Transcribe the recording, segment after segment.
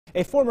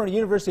A former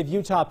University of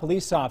Utah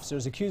police officer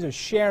is accused of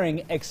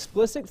sharing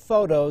explicit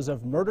photos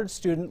of murdered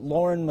student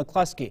Lauren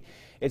McCluskey.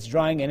 It's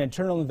drawing an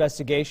internal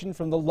investigation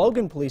from the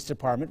Logan Police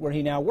Department, where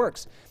he now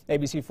works.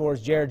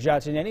 ABC4's Jared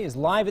Giacinelli is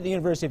live at the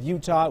University of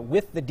Utah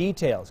with the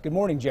details. Good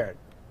morning, Jared.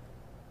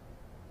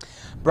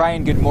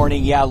 Brian, good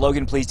morning. Yeah,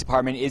 Logan Police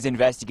Department is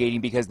investigating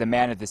because the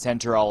man at the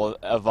center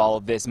of all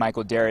of this,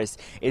 Michael Darris,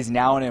 is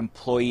now an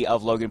employee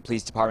of Logan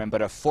Police Department,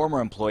 but a former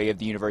employee of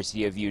the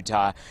University of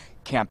Utah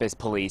Campus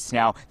Police.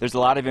 Now, there's a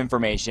lot of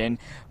information.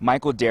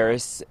 Michael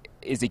Darris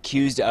is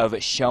accused of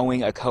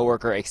showing a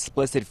coworker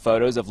explicit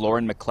photos of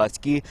Lauren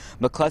McCluskey.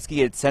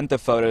 McCluskey had sent the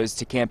photos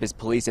to campus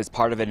police as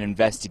part of an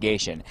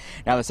investigation.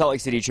 Now, the Salt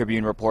Lake City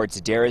Tribune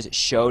reports Darris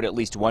showed at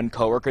least one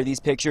coworker these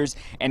pictures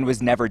and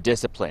was never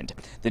disciplined.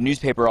 The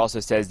newspaper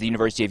also says the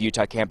University of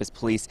Utah Campus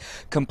Police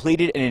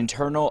completed an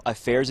internal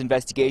affairs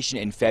investigation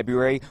in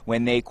February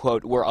when they,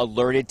 quote, were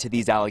alerted to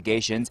these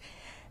allegations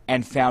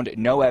and found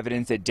no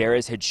evidence that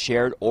Darris had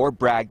shared or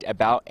bragged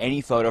about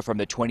any photo from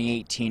the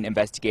 2018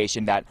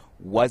 investigation that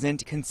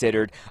wasn't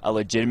considered a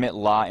legitimate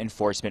law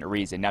enforcement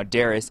reason. Now,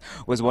 Darris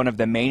was one of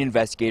the main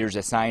investigators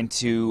assigned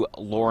to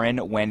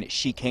Lauren when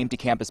she came to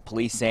campus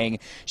police saying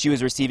she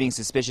was receiving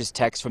suspicious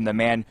texts from the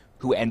man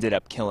who ended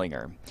up killing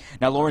her.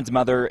 Now, Lauren's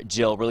mother,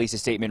 Jill, released a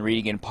statement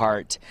reading in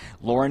part,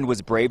 "Lauren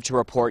was brave to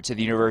report to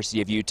the University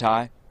of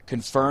Utah,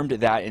 confirmed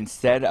that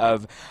instead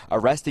of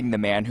arresting the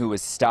man who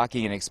was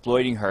stalking and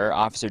exploiting her,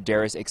 Officer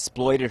Darris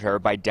exploited her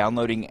by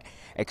downloading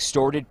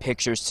extorted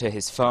pictures to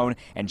his phone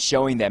and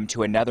showing them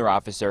to another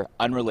officer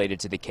unrelated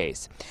to the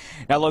case."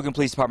 Now, Logan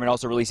Police Department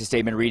also released a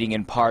statement reading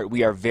in part,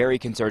 "We are very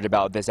concerned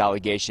about this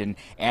allegation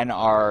and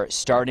are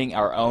starting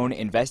our own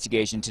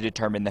investigation to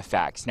determine the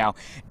facts." Now,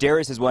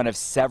 Darris is one of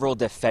several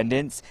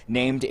defendants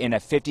named in a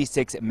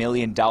 $56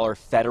 million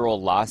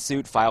federal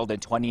lawsuit filed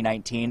in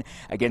 2019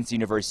 against the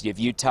University of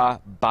Utah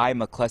by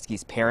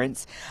McCluskey's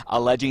parents,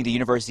 alleging the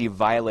university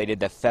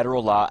violated the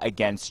federal law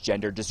against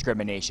gender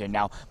discrimination.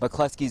 Now,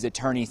 McCluskey's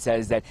attorney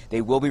says that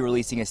they will be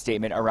releasing a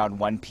statement around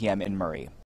 1 p.m. in Murray.